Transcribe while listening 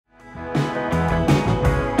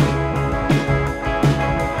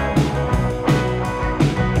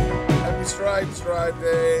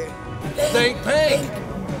birthday. Think pink.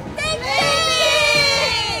 Think pink!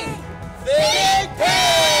 Think pink!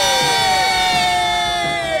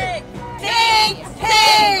 Think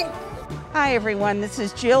pink! Hi everyone, this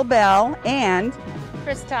is Jill Bell and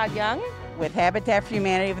Chris Todd Young with Habitat for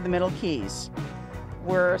Humanity of the Middle Keys.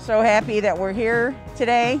 We're so happy that we're here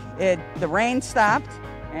today. The rain stopped,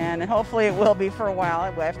 and hopefully it will be for a while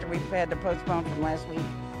after we've had to postpone from last week.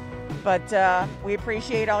 But we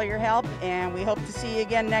appreciate all your help, and we hope to see you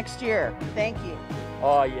again next year. Thank you.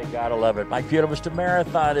 Oh, you gotta love it. Mike Field, Mr.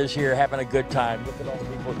 Marathon is here having a good time. Look at all the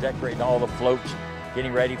people decorating all the floats,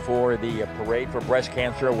 getting ready for the parade for breast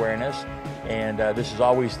cancer awareness. And this is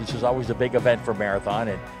always a big event for Marathon.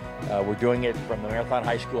 And we're doing it from the Marathon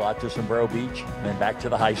High School out to Sombrero Beach and then back to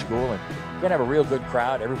the high school. And we're gonna have a real good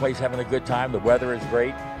crowd. Everybody's having a good time. The weather is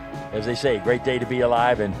great. As they say, great day to be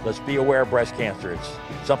alive. And let's be aware of breast cancer. It's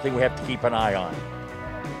something we have to keep an eye on.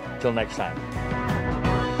 Till next time.